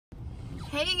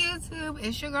Hey YouTube,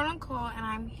 it's your girl Nicole and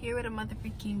I'm here with a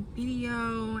motherfucking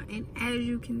video, and as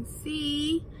you can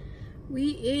see,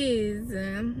 we is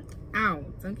out.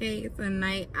 Okay, it's a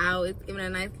night out. It's giving a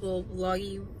nice little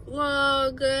vloggy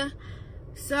vlog.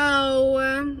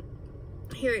 So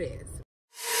here it is.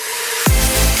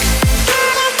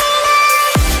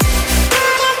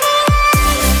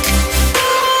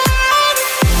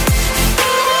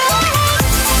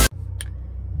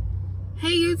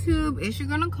 Hey YouTube, it's your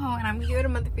girl Nicole and I'm here with a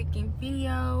motherfucking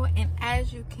video, and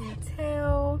as you can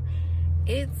tell,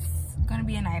 it's gonna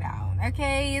be a night out.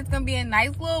 Okay, it's gonna be a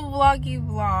nice little vloggy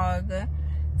vlog.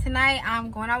 Tonight I'm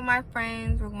going out with my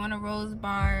friends. We're going to Rose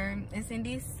Bar. It's in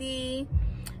DC,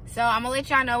 so I'm gonna let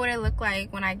y'all know what it look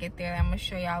like when I get there. I'm gonna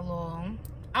show y'all a little, I'm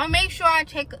gonna make sure I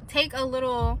take a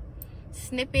little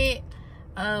snippet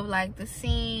of like the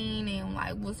scene and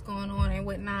like what's going on and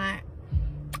whatnot.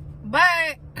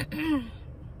 But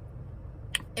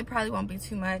it probably won't be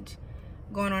too much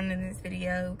going on in this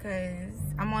video because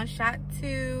I'm on shot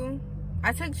 2.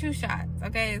 I took 2 shots,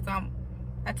 okay? So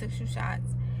I took 2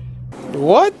 shots.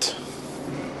 What?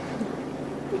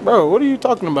 Bro, what are you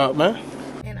talking about, man?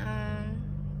 And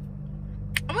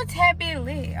I'm a tad bit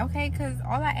lit, okay? Because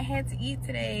all I had to eat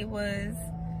today was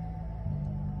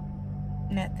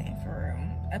nothing, for real.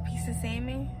 A piece of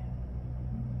salmon.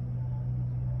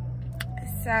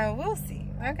 So we'll see,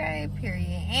 okay,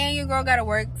 period. And your girl gotta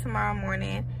work tomorrow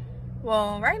morning.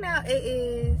 Well, right now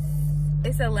it's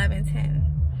 11:10.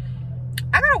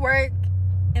 I gotta work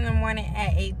in the morning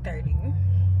at 8:30.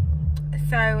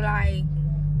 So like,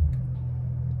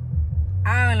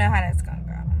 I don't know how that's gonna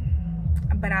go,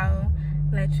 but I'll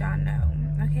let y'all know.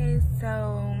 Okay,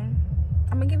 so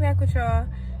I'm gonna get back with y'all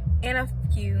in a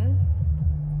few,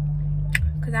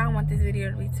 because I don't want this video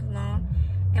to be too long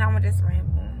and I'm gonna just ramble.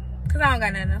 Because I don't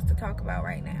got nothing else to talk about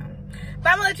right now. But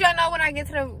I'm going to let y'all know when I get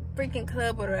to the freaking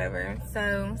club or whatever.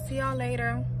 So, see y'all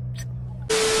later.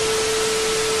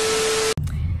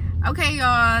 Okay,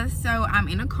 y'all. So, I'm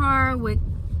in a car with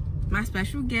my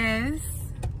special guest.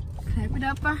 Clap it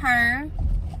up for her.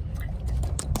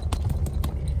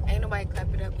 Ain't nobody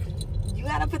clap it up for you. You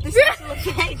got to put the special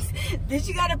effects. Did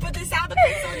you got to put the sound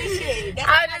effects on this shit?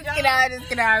 I'm just kidding.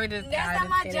 That's not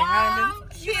my job. I'm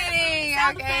just kidding.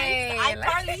 Okay.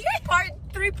 iCarly part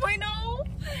 3.0.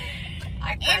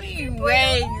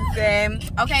 Anyways,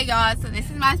 okay, y'all. So this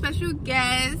is my special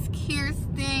guest,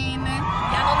 Kirsten.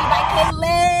 Y'all know me by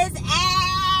K-Liz.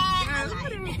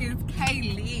 What is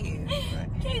K-Liz?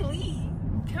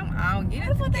 K-Liz. Come on, get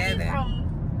it together.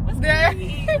 What's good?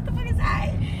 What the fuck is that?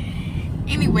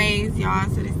 Anyways, y'all.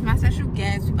 So this is my special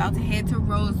guest. We're about to head to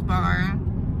Rose Bar.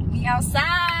 We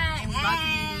outside. It's about to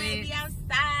be lit. We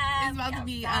outside. It's about to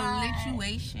be a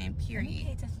lituation, period.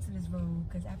 Pay attention to this road,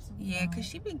 cause absolutely. Yeah, cause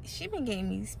she been getting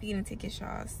me speeding tickets,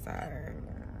 y'all. So,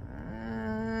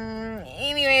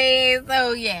 anyways,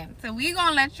 so yeah, so we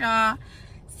gonna let y'all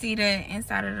see the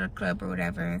inside of the club or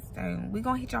whatever. So we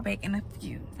gonna hit y'all back in a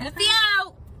few.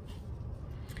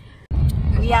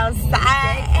 We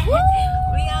outside.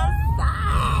 We outside.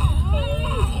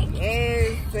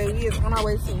 Yes, so we is on our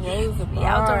way to Rose Bar. We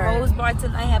out to Rose Bar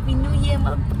tonight. Happy New Year,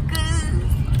 motherfuckers.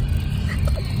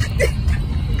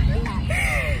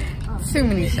 Too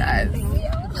many shots.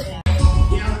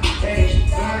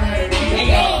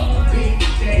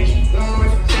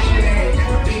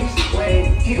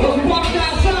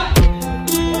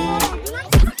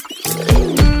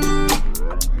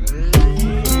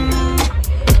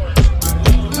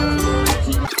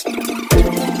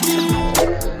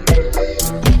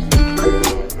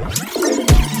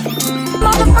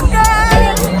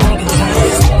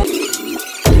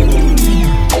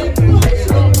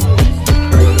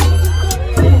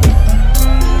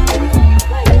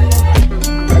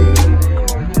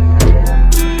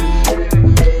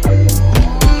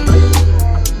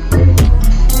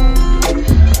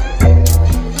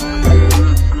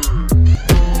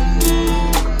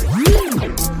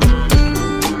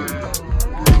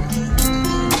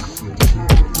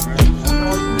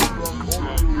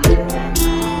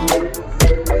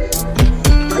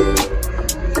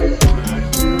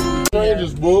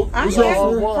 What's up,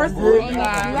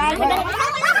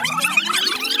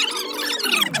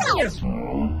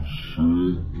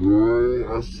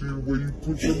 I see where you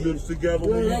put your lips together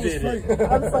when you did it.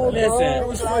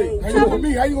 Listen. How you with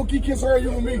me? How you gonna keep kissing her?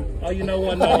 You with me? Oh, you know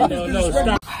what? No,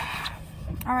 stop.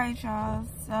 Alright, y'all.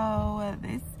 So,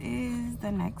 this is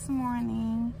the next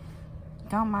morning.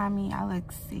 Don't mind me. I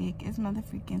look sick. It's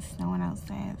motherfucking snowing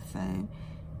outside. So,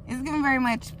 it's getting very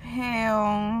much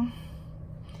pale.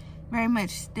 Very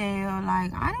much stale.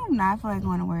 Like, I do not feel like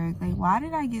going to work. Like, why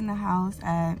did I get in the house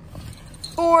at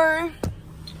 4?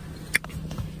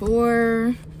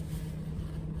 4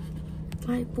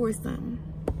 something,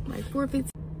 like 4:15.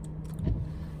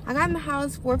 I got in the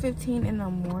house 4:15 in the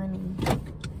morning.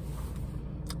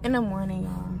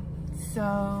 Y'all.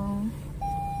 So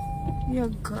your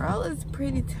girl is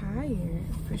pretty tired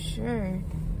for sure.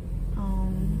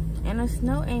 And the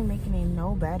snow ain't making it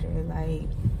no better. Like,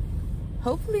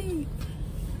 hopefully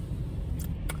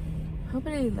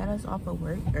they let us off of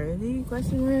work early,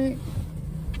 question mark.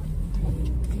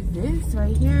 This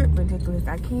right here, ridiculous.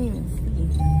 I can't even see.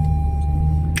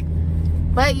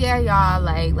 But yeah, y'all,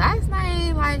 like last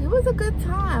night, like it was a good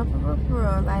time for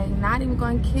real. Like, not even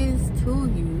going to kiss to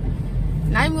you.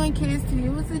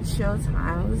 It was a chill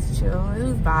time. It was chill. It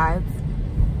was vibes.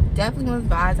 Definitely was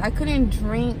vibes. I couldn't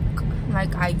drink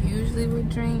like I usually would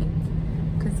drink,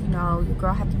 because you know your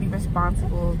girl had to be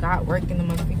responsible. Got work in the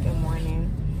motherfucking morning.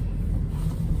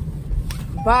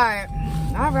 But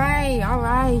all right.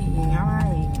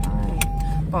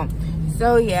 Boom.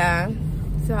 So yeah,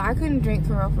 so I couldn't drink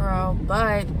for real,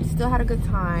 but still had a good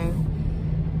time.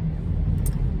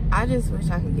 I just wish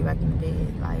I could get back in the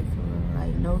bed, like for real,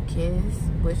 like no kiss.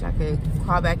 Wish I could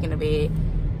crawl back in the bed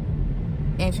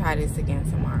and try this again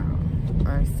tomorrow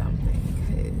or something,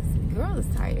 because the girl is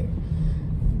tired.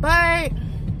 But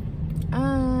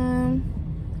I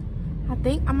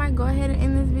think I might go ahead and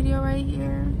end this video right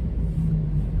here.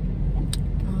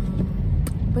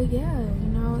 But yeah, you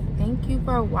know, thank you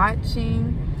for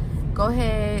watching. Go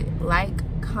ahead, like,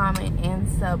 comment, and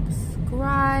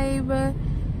subscribe.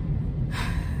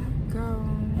 Girl,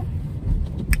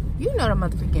 you know the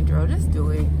motherfucking drill. Just do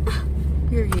it.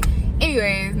 Period.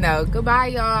 Anyways, no, goodbye,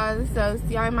 y'all. So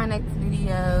see y'all in my next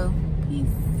video. Peace.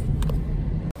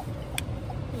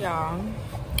 Y'all,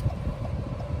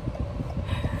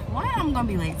 one, I'm gonna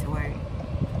be late to work,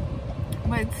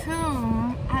 but two,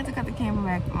 I had to cut the camera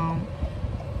back on.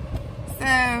 So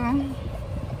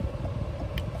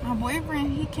my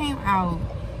boyfriend, he came out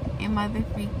and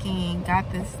motherfucking got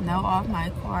the snow off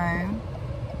my car.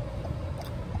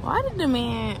 Why did the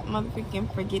man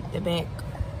motherfucking forget the back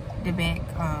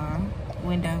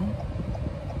window?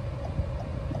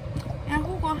 And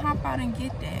who gonna hop out and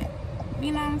get that?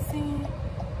 You know what I'm saying?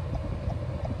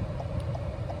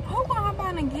 Who gonna hop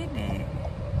out and get that?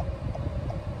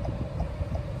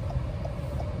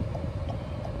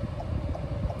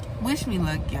 Wish me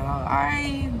luck, y'all.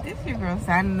 Alright, this your girl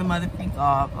signing the motherfucker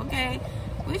off, okay?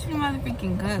 Wish me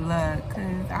motherfucking good luck,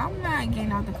 cause I'm not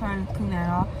getting out the car to clean that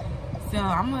off. So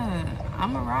I'm a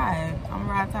ride. I'm a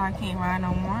ride till I can't ride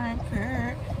no more.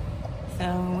 Purr.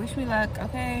 So wish me luck,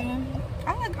 okay?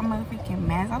 I look a motherfucking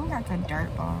mess. I look like a dirt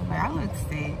ball. Like, I look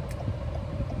sick.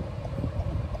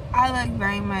 I look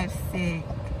very much sick.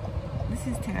 This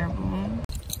is terrible.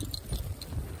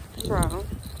 Bro.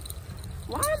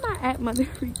 Why am I at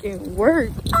motherfucking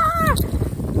work? Ah!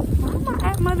 Why am I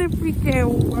at motherfucking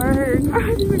work? I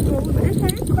don't even go there.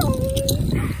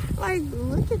 Like,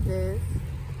 look at this.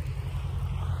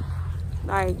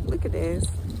 Like, look at this.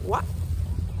 What?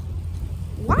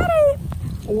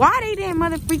 Why they didn't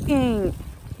motherfucking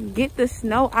get the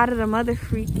snow out of the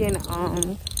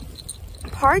motherfucking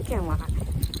parking lot?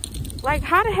 Like,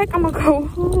 how the heck I'm gonna go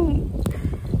home?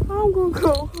 I'm gonna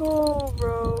go home,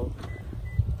 bro.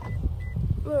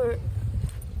 Look,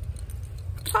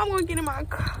 I'm gonna get in my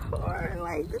car.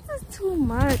 Like, this is too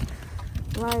much.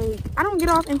 Like, I don't get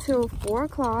off until 4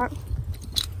 o'clock.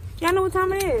 Y'all know what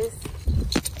time it is?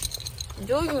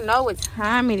 Do you know what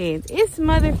time it is? It's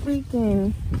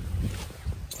motherfucking,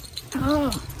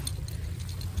 oh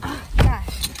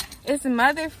gosh, it's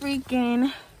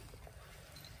motherfucking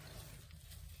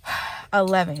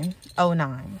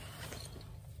 11:09.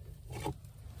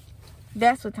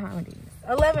 That's what time it is.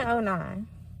 11:09.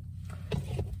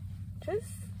 Just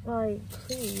like,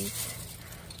 please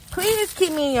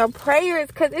keep me in your prayers,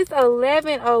 because it's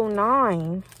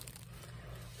 11:09.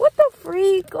 What the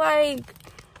freak? Like,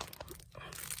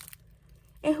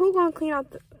 and who gonna clean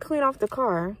off the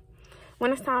car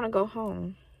when it's time to go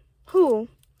home? Who?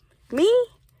 Me?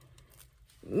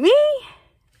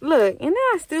 Look, and then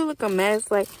I still look a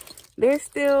mess. Like, there's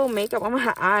still makeup on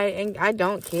my eye, and I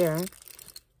don't care.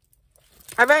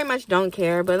 I very much don't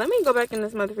care. But let me go back in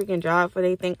this motherfucking job before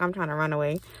they think I'm trying to run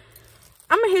away.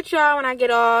 I'm gonna hit y'all when I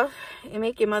get off and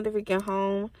make it motherfucking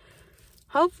home.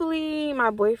 Hopefully my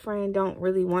boyfriend don't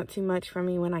really want too much from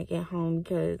me when I get home,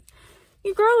 because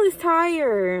your girl is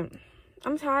tired.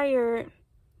 I'm tired.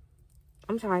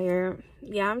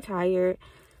 Yeah, I'm tired.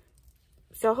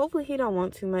 So hopefully he don't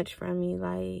want too much from me.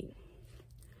 Like,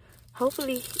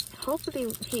 hopefully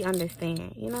he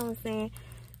understand. You know what I'm saying?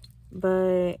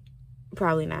 But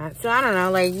probably not. So I don't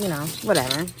know. Like, you know,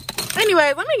 whatever.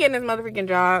 Anyways, let me get in this motherfucking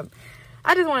job.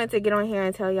 I just wanted to get on here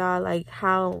and tell y'all, like,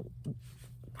 how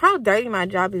dirty my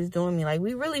job is doing me. Like,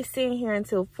 we really sitting here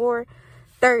until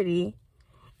 4:30,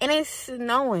 and it's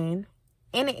snowing.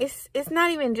 And it's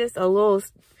not even just a little,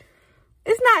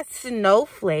 it's not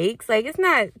snowflakes. Like, it's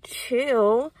not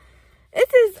chill.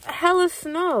 It's just hella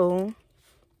snow.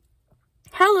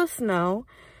 Hella snow.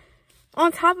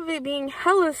 On top of it being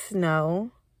hella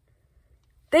snow,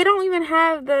 they don't even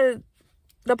have the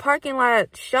parking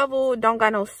lot shoveled. Don't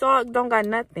got no salt. Don't got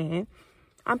nothing.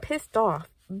 I'm pissed off.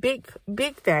 Big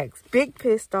facts. Big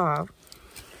pissed off.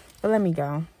 But let me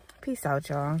go. Peace out,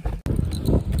 y'all.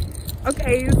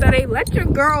 Okay, so they let your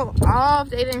girl off.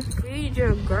 They didn't feed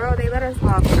your girl. They let us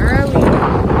off early.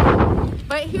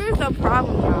 But here's the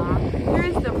problem, y'all.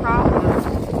 Here's the problem.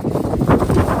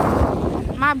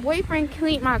 My boyfriend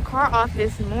cleaned my car off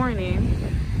this morning.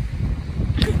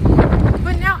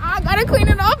 But now I gotta clean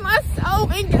it off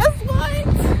myself. And guess what?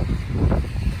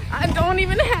 I don't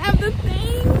even have the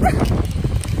thing.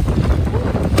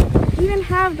 He didn't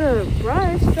have the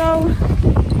brush, so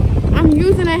I'm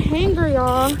using a hanger,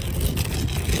 y'all.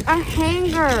 A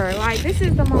hanger. Like, this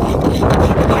is the most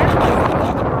motherfucking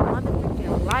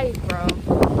life, bro.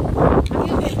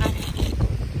 I'm using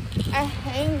a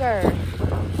hanger.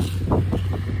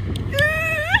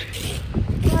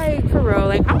 Like, for real.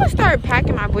 Like, I'm gonna start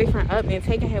packing my boyfriend up and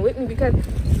taking him with me because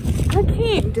I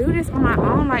can't do this on my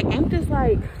own. Like, ain't this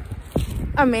like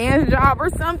a man's job or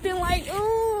something? Like,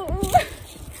 ooh.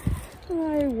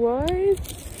 Like, what?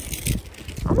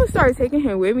 I'm gonna start taking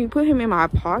him with me, put him in my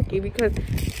pocket, because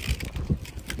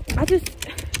I can't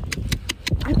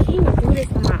do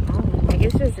this on my own. Like,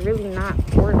 it's just really not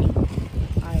for me.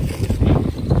 Like,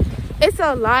 it's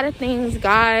a lot of things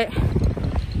God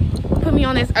put me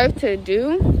on this earth to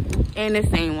do, and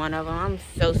this ain't one of them. I'm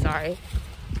so sorry.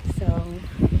 So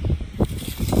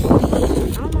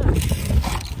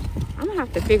I'm gonna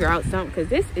have to figure out something, because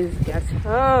this is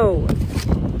ghetto.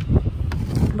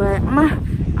 But I'm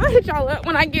gonna hit y'all up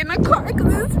when I get in the car,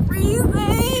 because it's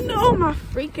freezing. Oh my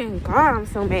freaking God, I'm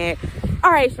so mad.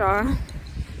 All right, y'all.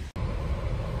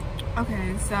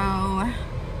 Okay, so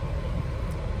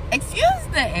excuse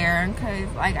the air, because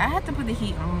like I have to put the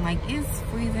heat on. Like, it's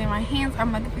freezing. My hands are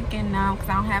motherfucking numb because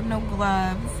I don't have no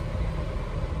gloves.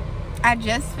 I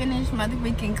just finished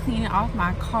motherfucking cleaning off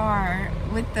my car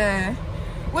with the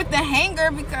hanger,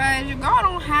 because your girl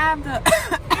don't have the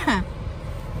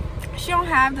she don't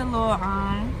have the little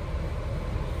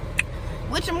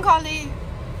whatchamacallit,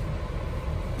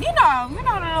 you know the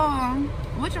little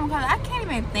whatchamacallit. I can't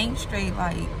even think straight.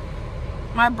 Like,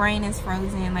 my brain is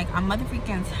frozen. Like, I'm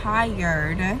motherfucking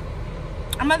tired.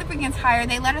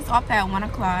 They let us off at 1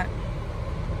 o'clock.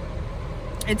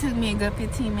 It took me a good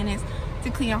 15 minutes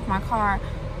to clean off my car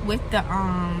with the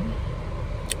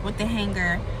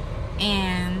hanger,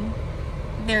 and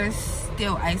there's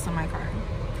still ice on my car.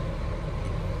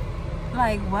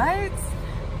 Like, what?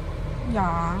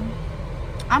 Y'all,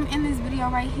 I'm in this video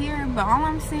right here, but all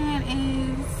I'm saying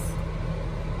is,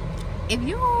 if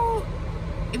you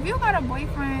got a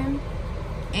boyfriend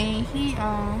and he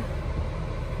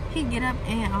get up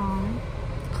and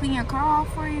clean your car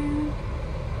off for you,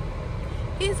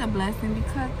 he's a blessing.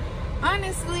 Because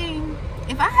honestly,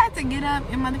 if I had to get up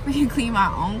and motherfucking clean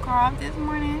my own car off this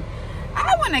morning,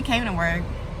 I wouldn't have came to work,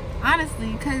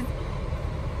 honestly. Because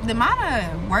the amount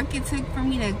of work it took for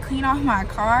me to clean off my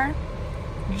car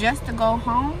just to go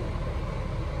home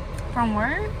from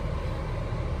work,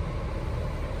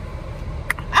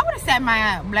 I would have sat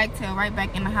my black tail right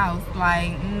back in the house.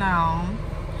 Like, no.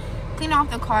 Clean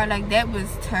off the car, like, that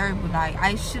was terrible. Like,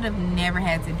 I should have never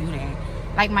had to do that.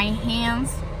 Like, my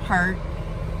hands hurt.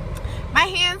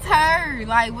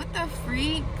 Like, what the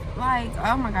freak? Like,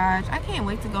 oh my gosh, I can't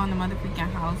wait to go in the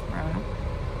motherfucking house, bro.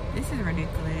 This is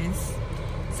ridiculous.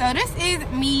 So this is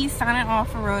me signing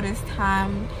off for real this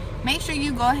time. Make sure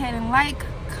you go ahead and like,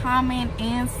 comment,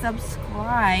 and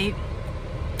subscribe.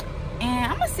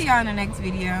 And I'm gonna see y'all in the next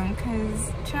video,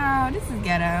 because, child, this is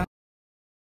ghetto.